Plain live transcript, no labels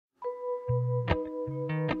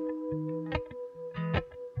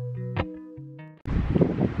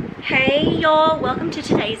Hey y'all, welcome to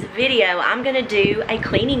today's video. I'm gonna do a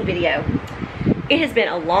cleaning video. It has been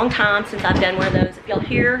a long time since I've done one of those. If y'all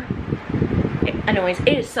hear a noise,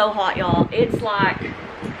 it is so hot, y'all. It's like,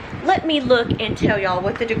 let me look and tell y'all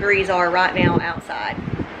what the degrees are right now outside.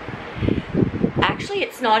 Actually,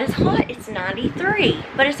 it's not as hot. It's 93,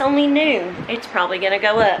 but it's only noon. It's probably gonna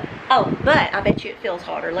go up. Oh, but I bet you it feels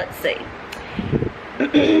hotter. Let's see.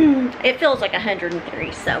 It feels like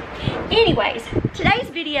 103. So anyways, today's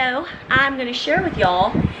video, I'm going to share with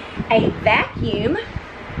y'all a vacuum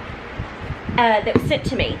that was sent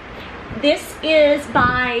to me. This is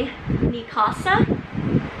by Neakasa.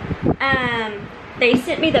 They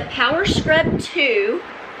sent me the Power Scrub 2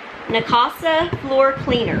 Neakasa floor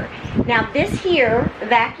cleaner. Now this here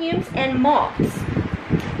vacuums and mops.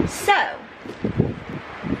 So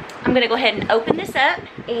I'm going to go ahead and open this up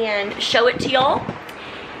and show it to y'all.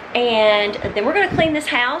 And then we're going to clean this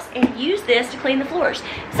house and use this to clean the floors.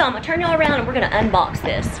 So I'm going to turn y'all around and we're going to unbox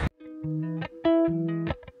this.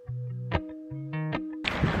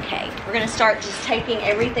 Okay, we're going to start just taking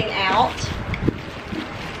everything out.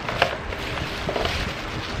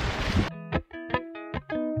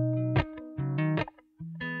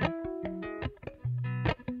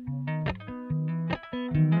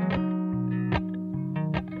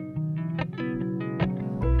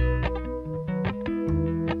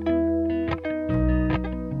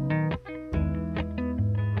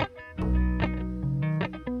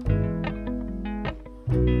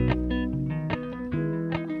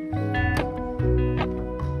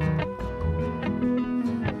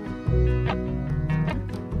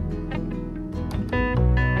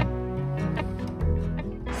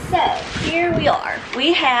 So here we are.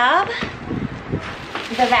 We have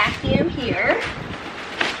the vacuum here.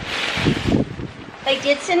 They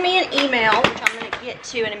did send me an email, which I'm going to get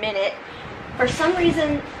to in a minute. For some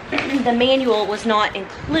reason, the manual was not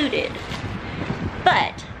included,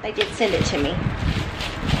 but they did send it to me.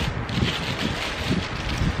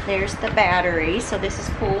 There's the battery, so this is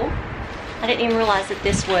cool. I didn't even realize that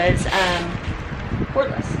this was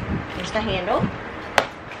cordless. There's the handle.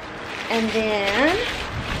 And then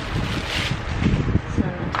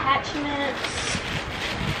attachments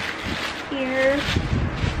here,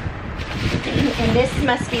 and this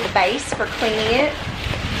must be the base for cleaning it,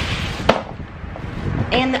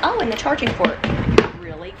 and the charging port.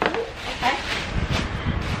 Really cool. Okay,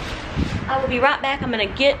 I will be right back. I'm gonna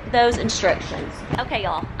get those instructions. Okay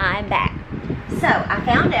y'all, I'm back. So I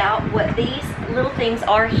found out what these little things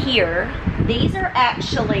are here. These are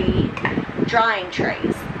actually drying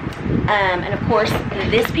trays. And of course,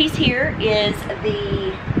 this piece here is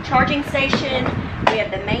the charging station. We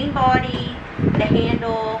have the main body, the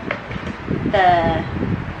handle, the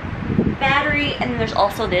battery, and then there's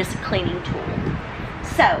also this cleaning tool.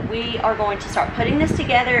 So we are going to start putting this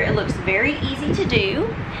together. It looks very easy to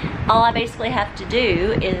do. All I basically have to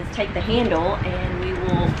do is take the handle and we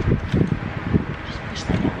will just push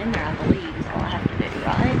that down in there, I believe is all I have to do,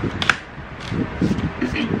 right?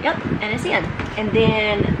 Yep, and it's in. And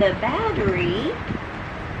then the battery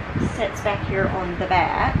sits back here on the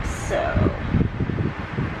back, so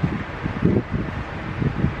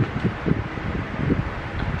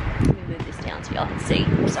let me move this down so y'all can see.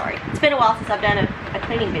 I'm sorry. It's been a while since I've done a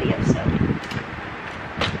cleaning video, so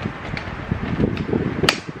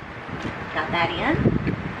got that in.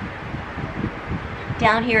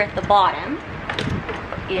 Down here at the bottom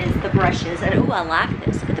is the brushes, and ooh, I like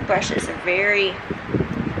this. Look at the brushes. They're very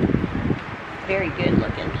good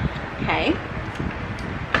looking. Okay,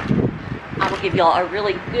 I will give y'all a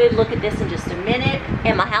really good look at this in just a minute.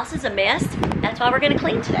 And my house is a mess. That's why we're going to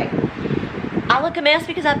clean today. I look a mess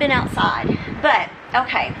because I've been outside. But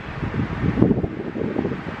okay,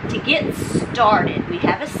 to get started, we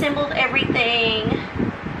have assembled everything.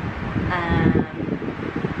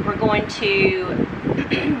 We're going to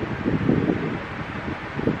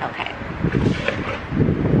okay,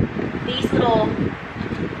 these little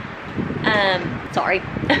sorry,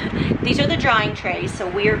 these are the drying trays, so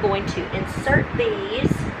we are going to insert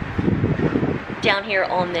these down here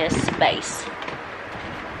on this base.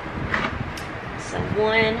 So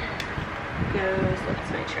one goes,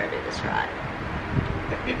 let's make sure I do this right.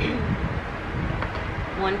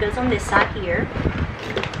 One goes on this side here,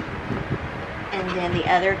 and then the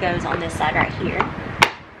other goes on this side right here.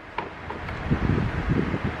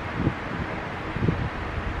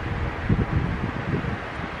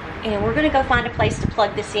 And we're going to go find a place to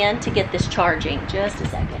plug this in to get this charging. Just a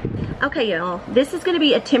second. Okay, y'all. This is going to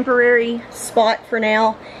be a temporary spot for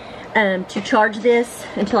now to charge this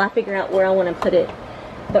until I figure out where I want to put it.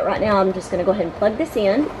 But right now I'm just going to go ahead and plug this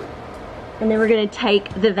in. And then we're going to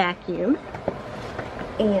take the vacuum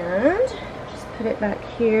And just put it back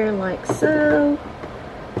here like so.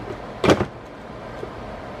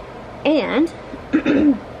 And I'm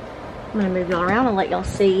going to move y'all around and let y'all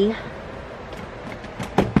see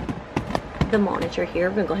the monitor here.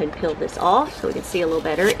 We're going to go ahead and peel this off so we can see a little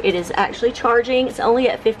better. It is actually charging. It's only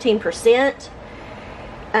at 15%.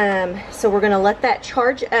 So we're going to let that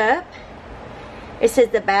charge up. It says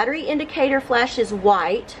the battery indicator flashes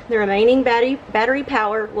white. The remaining battery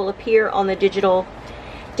power will appear on the digital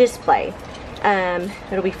display.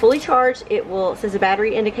 It'll be fully charged. It says the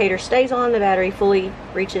battery indicator stays on. The battery fully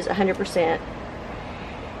reaches 100%.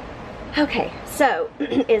 Okay, so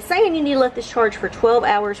it's saying you need to let this charge for 12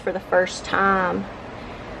 hours for the first time.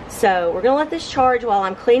 So we're going to let this charge while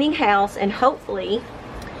I'm cleaning house, and hopefully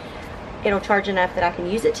it'll charge enough that I can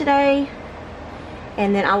use it today.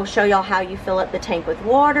 And then I will show y'all how you fill up the tank with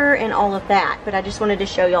water and all of that. But I just wanted to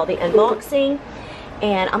show y'all the unboxing,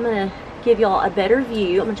 and I'm going to give y'all a better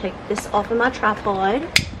view. I'm going to take this off of my tripod.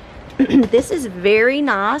 This is very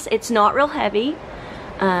nice. It's not real heavy.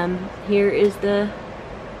 Here is the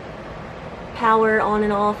power on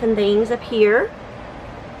and off and things up here.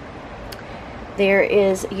 There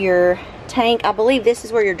is your tank. I believe this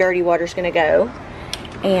is where your dirty water is going to go.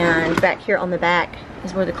 And back here on the back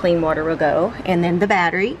is where the clean water will go. And then the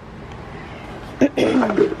battery.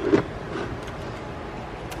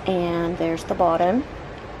 And there's the bottom.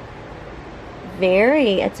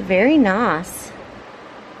 It's very nice.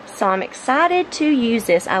 So I'm excited to use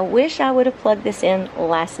this. I wish I would have plugged this in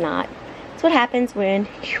last night. That's what happens when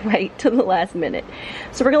you wait till the last minute.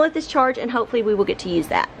 So we're going to let this charge, and hopefully we will get to use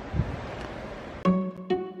that.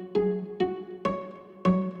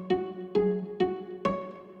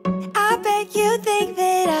 I bet you think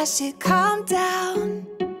that I should calm down,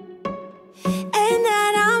 and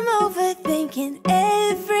that I'm overthinking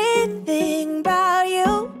everything about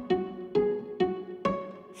you,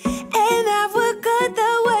 and that we're good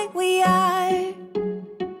the way we are.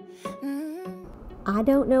 I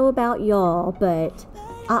don't know about y'all, but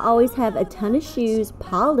I always have a ton of shoes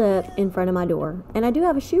piled up in front of my door. And I do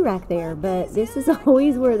have a shoe rack there, but this is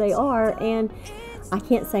always where they are. And I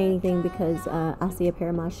can't say anything because I see a pair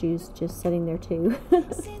of my shoes just sitting there too.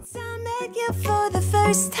 Since I met you for the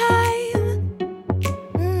first time,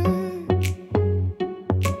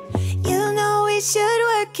 you know we should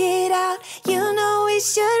work it out. You know we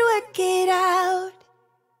should work it out.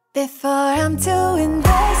 Before I'm too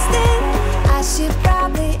invested, I should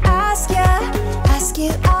probably ask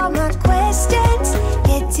you all my questions,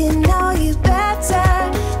 get to know you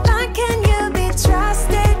better. Like, can you be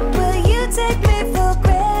trusted? Will you take me for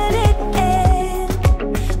granted?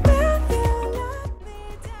 Will you knock me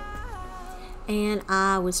down? And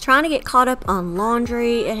I was trying to get caught up on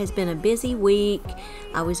laundry. It has been a busy week.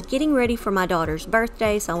 I was getting ready for my daughter's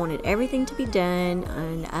birthday, so I wanted everything to be done.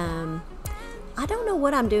 And I don't know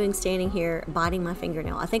what I'm doing standing here biting my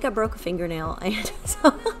fingernail. I think I broke a fingernail, and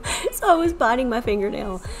so I was biting my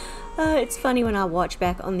fingernail. It's funny when I watch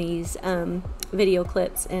back on these video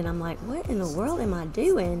clips, and I'm like, what in the world am I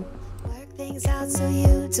doing? Work things out so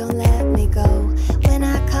you don't let me go. When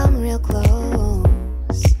I come real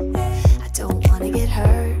close, I don't want to get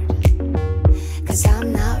hurt, 'cause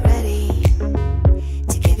I'm not ready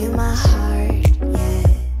to give you my heart yet.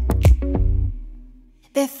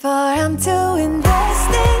 Before I'm too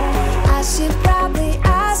invested, I should probably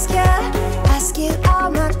ask you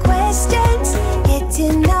all my questions, get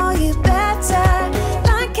to know you better.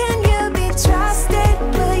 Like, can you be trusted?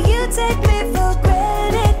 Will you take me for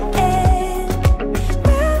granted?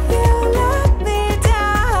 Will you knock me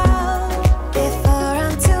down? Before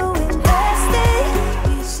I'm too invested,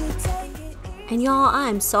 you should take it easy. And y'all,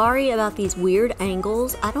 I'm sorry about these weird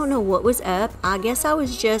angles. I don't know what was up. I guess I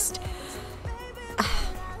was just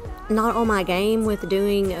not on my game with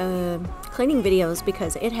doing cleaning videos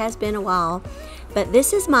because it has been a while. But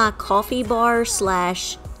this is my coffee bar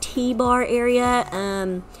slash tea bar area.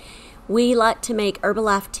 We like to make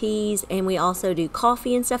Herbalife teas, and we also do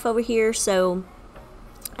coffee and stuff over here. So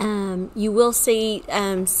you will see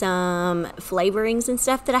some flavorings and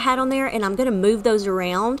stuff that I had on there, and I'm going to move those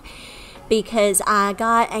around because I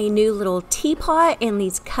got a new little teapot and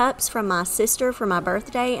these cups from my sister for my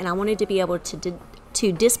birthday, and I wanted to be able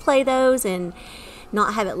to display those and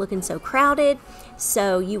not have it looking so crowded.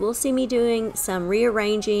 So you will see me doing some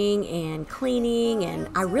rearranging and cleaning, and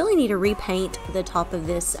I really need to repaint the top of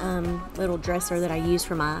this little dresser that I use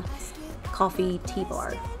for my coffee tea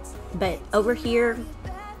bar. But over here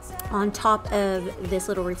on top of this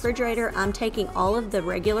little refrigerator, I'm taking all of the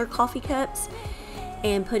regular coffee cups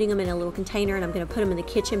and putting them in a little container, and I'm going to put them in the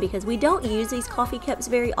kitchen because we don't use these coffee cups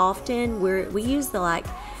very often. We use the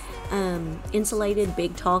insulated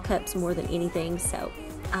big tall cups more than anything, so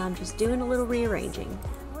I'm just doing a little rearranging.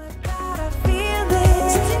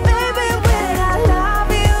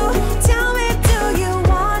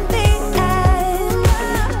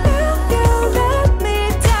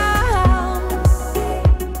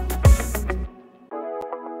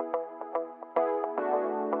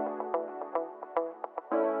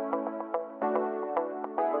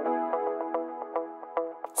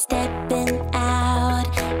 Stepping out,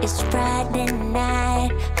 it's Friday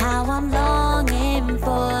night. How I'm longing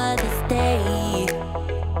for this day.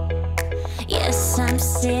 Yes, I'm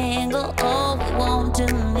single, oh, we won't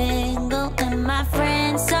mingle, and my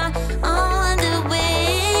friends are on the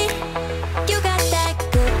way. You got that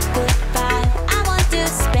good, good vibe. I want to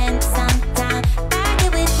spend some time back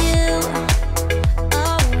here with you.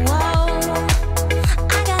 Oh, whoa.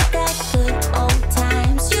 I got that good old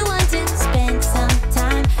times. You want to spend some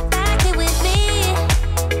time back here with me.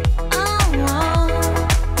 Oh, whoa.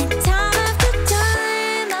 And time after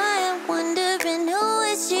time, I am wondering who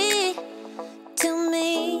is she to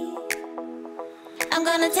me. I'm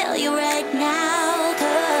gonna tell you right now,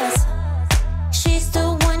 'cause she's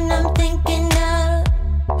the one I'm thinking of.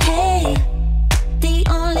 Hey, the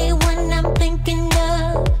only one I'm thinking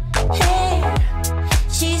of. Hey,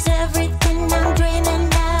 she's everything I'm dreaming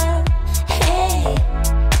of. Hey,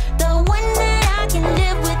 the one that I can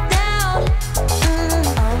live without.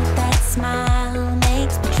 Oh, that smile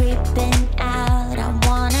makes me tripping out. I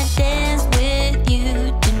wanna dance with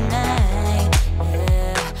you tonight.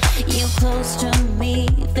 Yeah, you close to me,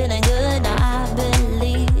 feeling good. I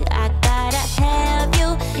believe I gotta have you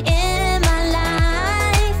in my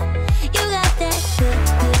life. You got that good,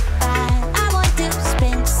 good vibe. I want to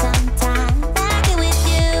spend some time back here with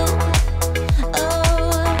you.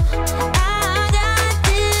 Oh, I got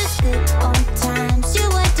this good old times. You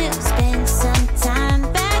want to spend some time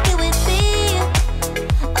back here with me.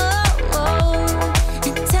 Oh,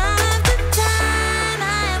 and time after time,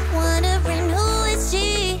 I am wondering who is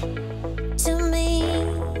she to me.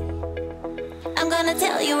 I'm gonna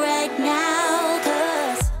tell you right now,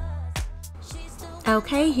 'cause she's the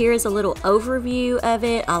Okay, here's a little overview of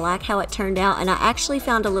it. I like how it turned out, and I actually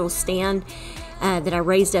found a little stand that I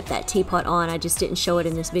raised up that teapot on. I just didn't show it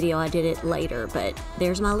in this video. I did it later, but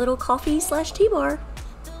there's my little coffee/tea bar.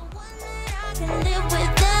 one that I can live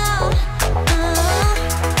without.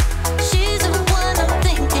 She's the one I'm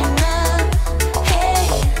thinking of. Hey,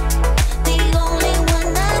 the only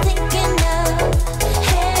one I'm thinking of.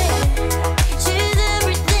 Hey, she's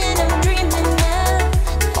everything I'm dreaming of.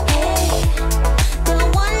 Hey, the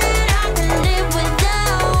one that I can live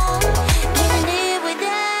without. Can live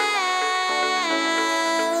without.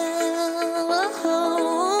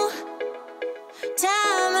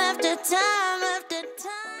 Time after time after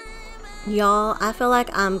time. Y'all, I feel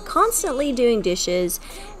like I'm constantly doing dishes.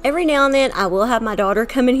 Every now and then I will have my daughter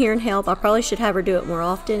come in here and help. I probably should have her do it more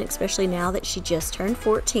often, especially now that she just turned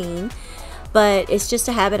 14. But it's just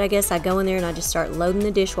a habit, I guess. I go in there and I just start loading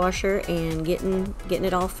the dishwasher and getting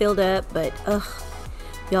it all filled up. But ugh,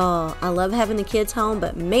 y'all, I love having the kids home,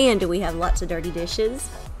 but man, do we have lots of dirty dishes.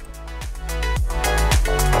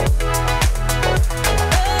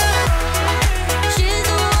 She's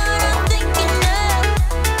the one I'm thinking of.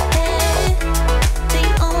 Hey, the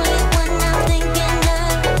only one I'm thinking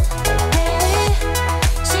of. Hey,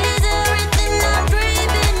 she's everything I'm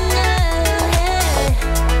dreaming of. Hey,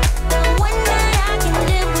 the one that I can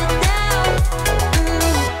live without.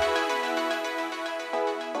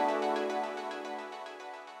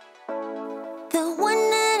 The one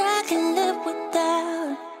that I can live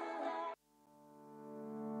without.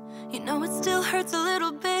 You know it still hurts a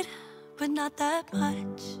little bit, but not that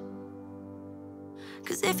much.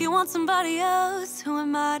 'Cause if you want somebody else, who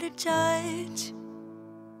am I to judge?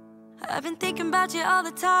 I've been thinking about you all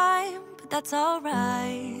the time, but that's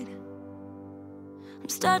alright. I'm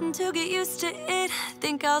starting to get used to it,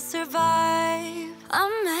 think I'll survive. I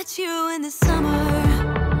met you in the summer,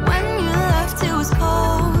 when you left it was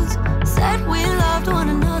cold. Said we loved one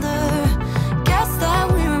another, guess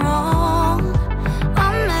that we were wrong.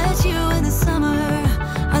 I met you in the summer,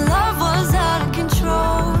 our love was out of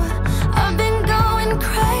control. I've been going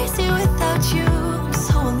crazy without you, I'm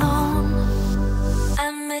so alone.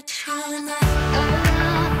 I met you in the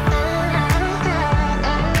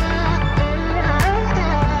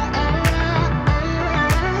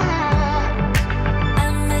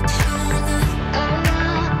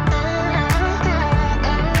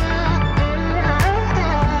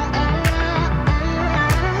I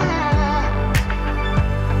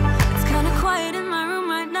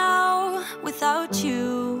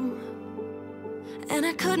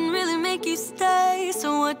you stay,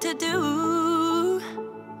 so what to do?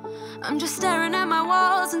 I'm just staring at my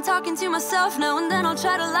walls and talking to myself. Now and then I'll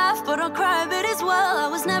try to laugh, but I'll cry a bit as well. I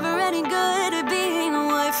was never any good at being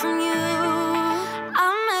away from you. I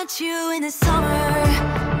met you in the summer.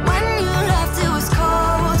 When you left it was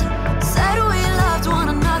cold. Said we loved one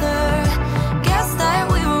another. Guess that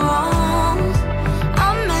we were wrong.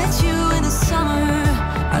 I met you in the summer.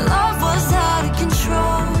 Our love was out of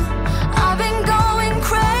control. I've been going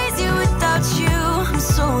crazy without you for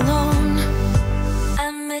so long.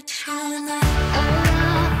 I met you in the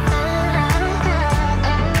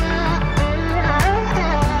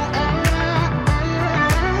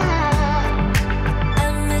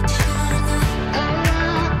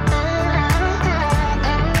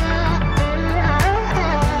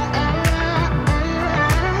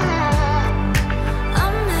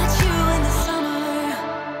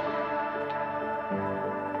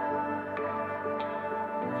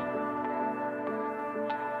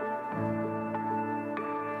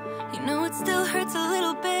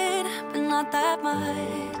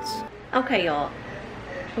Okay, y'all.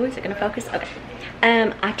 Oh, is it gonna focus? Okay.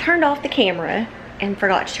 I turned off the camera and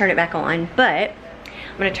forgot to turn it back on, but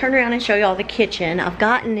I'm gonna turn around and show you all the kitchen. I've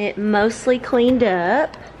gotten it mostly cleaned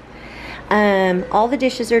up. All the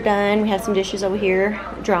dishes are done. We have some dishes over here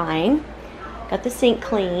drying. Got the sink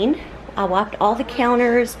clean. I wiped all the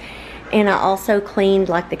counters, and I also cleaned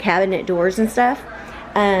like the cabinet doors and stuff.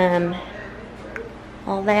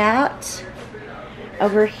 All that.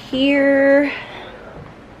 Over here,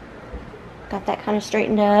 got that kind of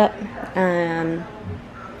straightened up.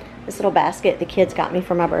 This little basket the kids got me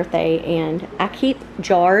for my birthday, and I keep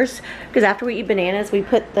jars because after we eat bananas, we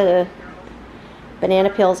put the banana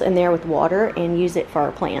peels in there with water and use it for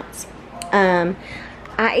our plants. I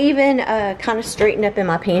even kind of straightened up in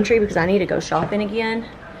my pantry because I need to go shopping again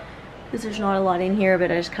because there's not a lot in here,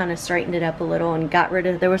 but I just kind of straightened it up a little and got rid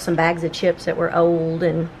of, there were some bags of chips that were old,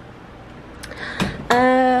 and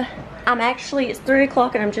it's 3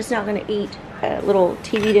 o'clock and I'm just now going to eat a little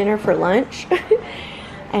TV dinner for lunch.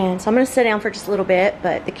 And so I'm going to sit down for just a little bit,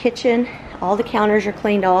 but the kitchen, all the counters are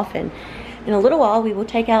cleaned off, and in a little while we will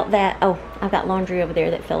take out that, oh, I've got laundry over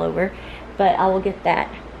there that fell over, but I will get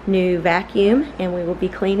that new vacuum and we will be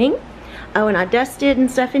cleaning. Oh, and I dusted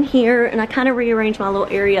and stuff in here, and I kind of rearranged my little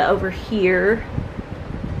area over here.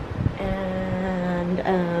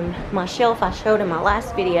 And my shelf I showed in my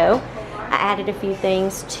last video, I added a few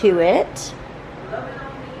things to it.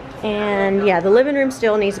 And yeah, the living room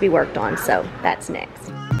still needs to be worked on, so that's next.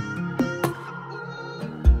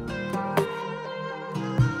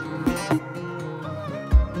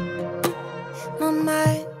 My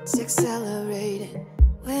mind's accelerating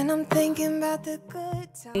when I'm thinking about the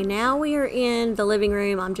good times. Okay, now we are in the living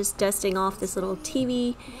room. I'm just dusting off this little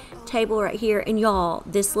TV table right here, and y'all,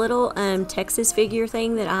 this little Texas figure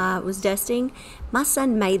thing that I was dusting, my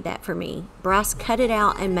son made that for me. Bryce cut it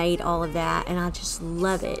out and made all of that, and I just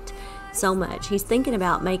love it so much. He's thinking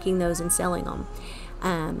about making those and selling them.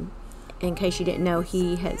 In case you didn't know,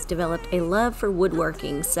 he has developed a love for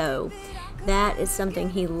woodworking, so that is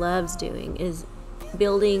something he loves doing, is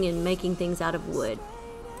building and making things out of wood.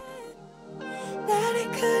 That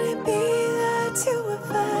it couldn't be the two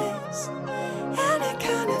of us, and it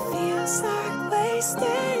kind of feels like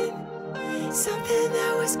wasted something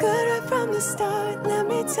that was good right from the start. Let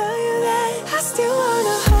me tell you that I still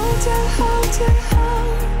wanna hold you, hold you,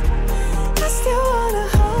 hold. I still wanna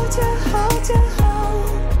hold you, hold you, hold.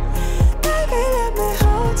 Baby, let me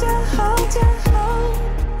hold you, hold you, hold.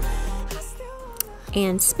 I still wanna.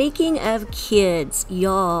 And speaking of kids,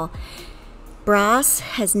 y'all, Bryce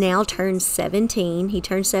has now turned 17. He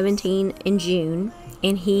turned 17 in June,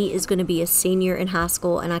 and he is going to be a senior in high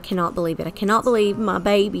school, and I cannot believe it. I cannot believe my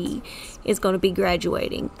baby is going to be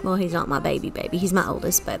graduating. Well, he's not my baby. He's my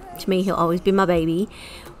oldest, but to me, he'll always be my baby.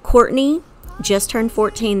 Courtney just turned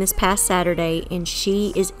 14 this past Saturday, and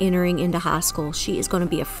she is entering into high school. She is going to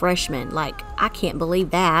be a freshman. Like, I can't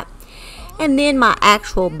believe that. And then my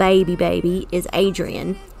actual baby is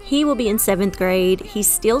Adrian. He will be in 7th grade. He's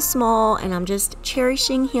still small, and I'm just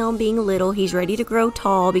cherishing him being little. He's ready to grow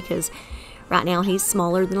tall because right now he's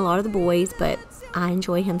smaller than a lot of the boys, but I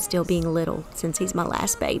enjoy him still being little since he's my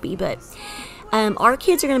last baby. But our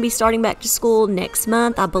kids are going to be starting back to school next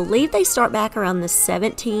month. I believe they start back around the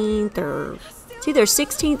 17th, or it's either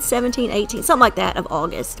 16th, 17th, 18th, something like that, of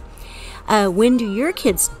August. When do your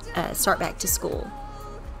kids start back to school?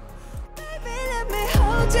 Baby, let me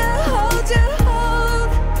hold you, hold you, hold.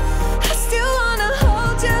 I still wanna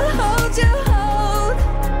hold you, hold you, hold.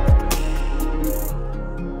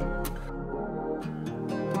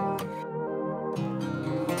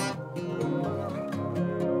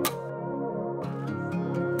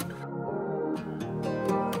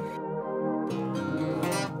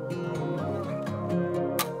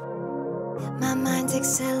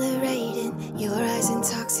 accelerating, your eyes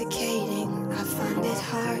intoxicating. I find it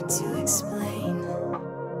hard to explain.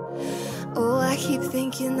 Oh, I keep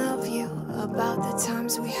thinking of you, about the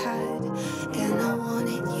times we had, and I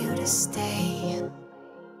wanted you to stay.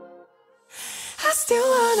 I still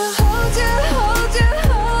wanna hold you, hold you,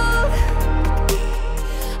 hold.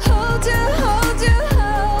 Hold you, hold you,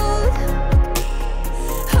 hold.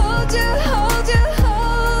 Hold you, hold you,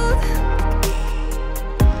 hold.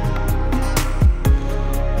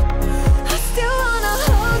 I still wanna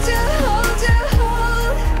hold you, hold you,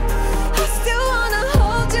 hold. I still wanna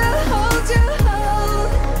hold you, hold you, hold.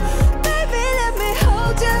 Baby, let me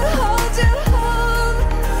hold you, hold you, hold.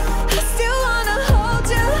 I still wanna hold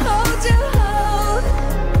you, hold you, hold.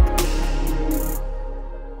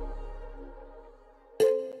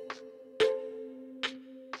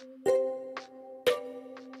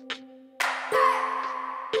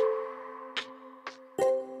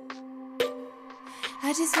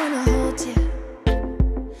 I just wanna hold you.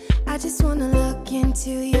 I just wanna look into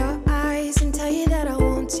your eyes and tell you that I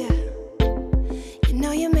want you. You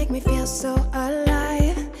know you make me feel so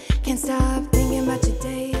alive. Can't stop thinking about you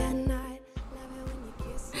day and night.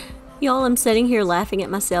 Y'all, I'm sitting here laughing at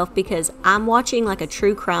myself because I'm watching like a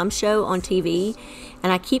true crime show on TV,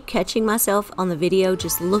 and I keep catching myself on the video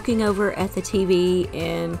just looking over at the TV,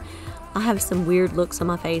 and I have some weird looks on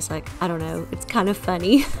my face, like, I don't know, it's kind of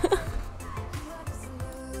funny.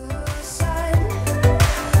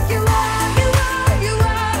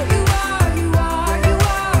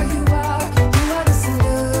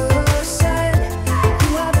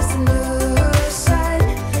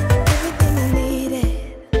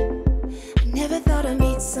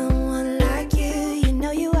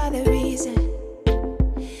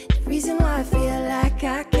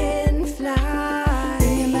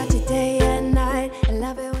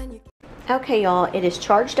 Okay, y'all, it is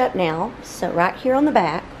charged up now. So right here on the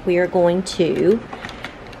back, we are going to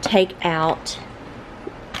take out,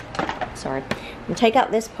 take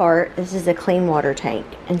out this part. This is a clean water tank.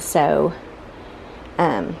 And so,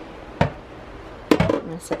 I'm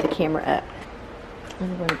going to set the camera up.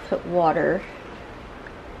 I'm going to put water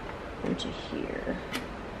into here.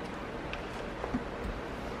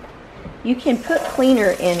 You can put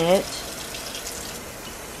cleaner in it,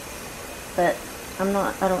 but I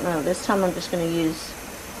don't know. This time I'm just going to use,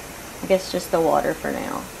 I guess, just the water for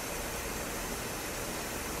now.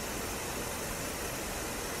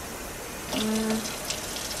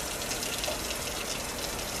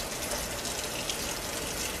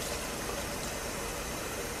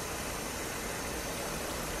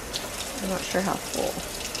 I'm not sure how full.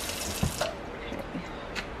 Okay.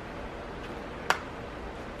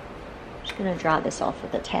 I'm just going to dry this off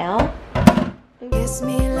with a towel. Kiss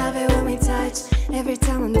me, love it when we touch. Every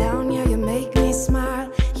time I'm down, yeah, you make me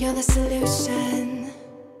smile. You're the solution.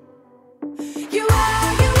 You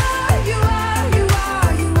are, you are, you are, you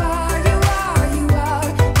are, you are, you are, you are.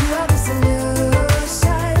 You are the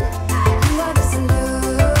solution. You are the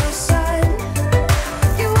solution.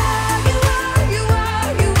 You are, you are, you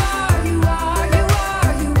are, you are, you are, you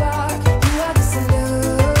are, you are. You are the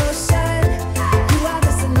solution. You are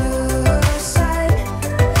the solution.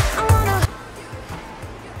 I wanna.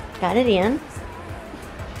 Got it in.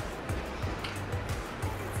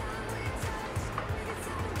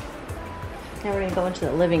 Now we're going to go into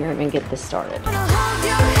the living room and get this started.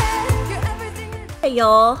 Hey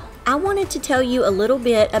y'all, I wanted to tell you a little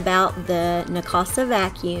bit about the Neakasa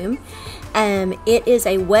Vacuum. It is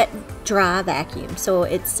a wet-dry vacuum. So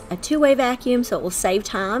it's a two-way vacuum, so it will save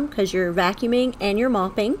time because you're vacuuming and you're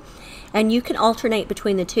mopping. And you can alternate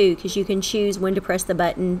between the two because you can choose when to press the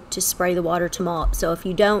button to spray the water to mop. So if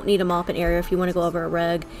you don't need a mopping area, if you want to go over a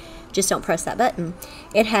rug, just don't press that button.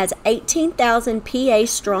 It has 18,000 PA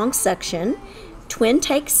strong suction, twin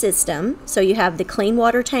tank system. So you have the clean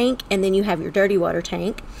water tank and then you have your dirty water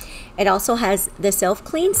tank. It also has the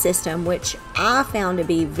self-clean system, which I found to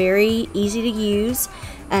be very easy to use.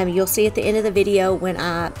 You'll see at the end of the video when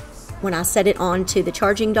I set it onto the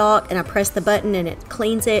charging dock and I press the button and it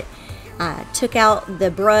cleans it. I took out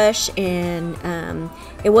the brush and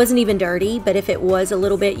it wasn't even dirty, but if it was a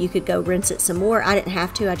little bit, you could go rinse it some more. I didn't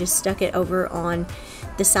have to. I just stuck it over on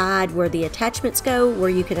the side where the attachments go,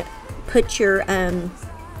 where you can put your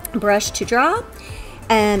brush to dry.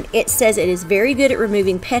 It says it is very good at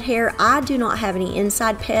removing pet hair. I do not have any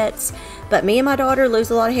inside pets, but me and my daughter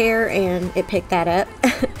lose a lot of hair and it picked that up.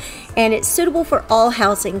 And it's suitable for all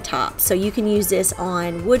housing types. So you can use this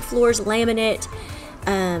on wood floors, laminate,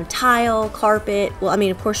 tile, carpet. Well, I mean,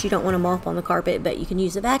 of course you don't want to mop on the carpet, but you can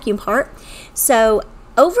use the vacuum part. So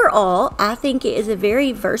overall, I think it is a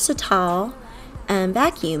very versatile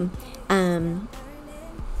vacuum.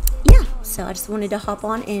 So I just wanted to hop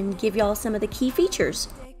on and give y'all some of the key features.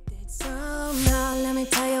 Somehow, let me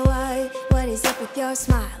tell you what is up with your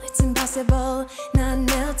smile? It's impossible, not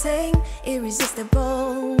melting,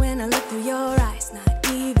 irresistible. When I look through your eyes, not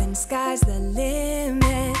even sky's the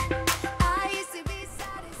limit. I used to be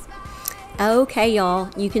satisfied. Okay, y'all,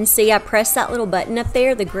 you can see I pressed that little button up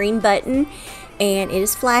there, the green button, and it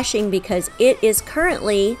is flashing because it is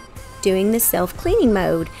currently doing the self-cleaning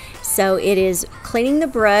mode. So it is cleaning the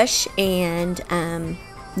brush, and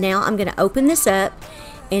now I'm going to open this up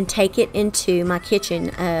and take it into my kitchen.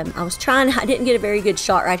 I didn't get a very good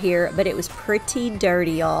shot right here, but it was pretty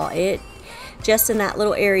dirty, y'all. It just in that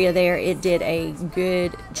little area there, it did a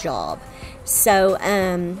good job. So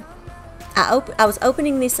I was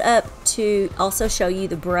opening this up to also show you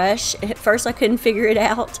the brush. At first I couldn't figure it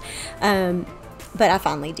out, but I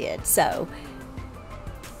finally did. So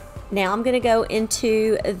now I'm gonna go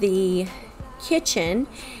into the kitchen,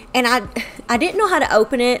 and I didn't know how to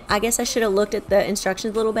open it. I guess I should have looked at the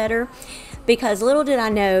instructions a little better, because little did I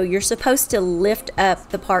know you're supposed to lift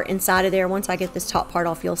up the part inside of there. Once I get this top part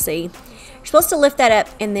off, you'll see. You're supposed to lift that up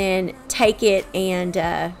and then take it and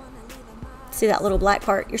see that little black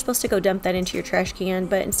part? You're supposed to go dump that into your trash can,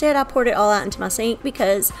 but instead I poured it all out into my sink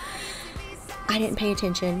because I didn't pay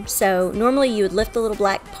attention. So normally you would lift the little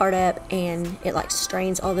black part up and it like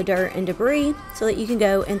strains all the dirt and debris so that you can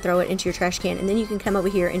go and throw it into your trash can, and then you can come over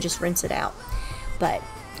here and just rinse it out. But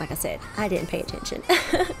like I said, I didn't pay attention.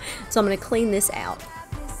 So I'm going to clean this out.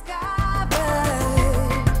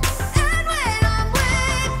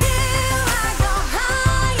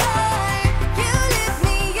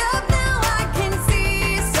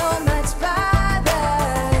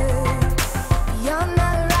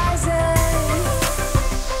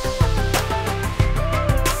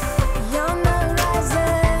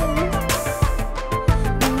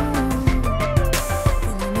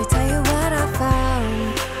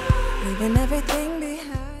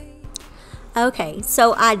 Okay,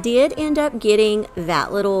 so I did end up getting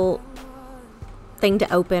that little thing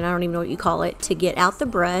to open, I don't even know what you call it, to get out the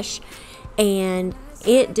brush, and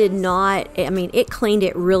it did not, I mean, it cleaned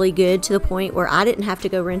it really good to the point where I didn't have to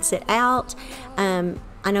go rinse it out.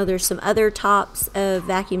 I know there's some other tops of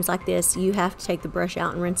vacuums like this, you have to take the brush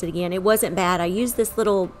out and rinse it again. It wasn't bad. I used this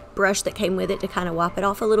little brush that came with it to kind of wipe it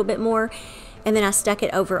off a little bit more, and then I stuck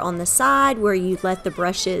it over on the side where you let the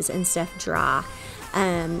brushes and stuff dry.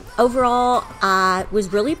 Overall, I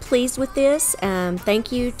was really pleased with this.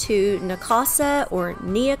 Thank you to Neakasa, or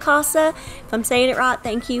Neakasa, if I'm saying it right.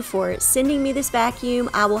 Thank you for sending me this vacuum.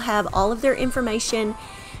 I will have all of their information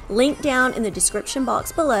linked down in the description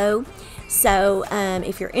box below. So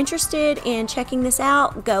if you're interested in checking this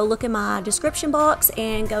out, go look in my description box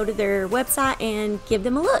and go to their website and give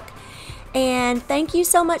them a look. And thank you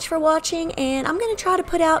so much for watching, and I'm going to try to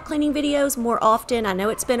put out cleaning videos more often. I know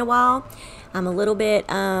it's been a while. I'm a little bit,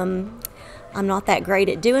 I'm not that great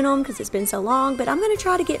at doing them because it's been so long, but I'm going to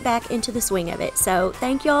try to get back into the swing of it. So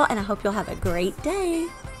thank y'all, and I hope y'all have a great day.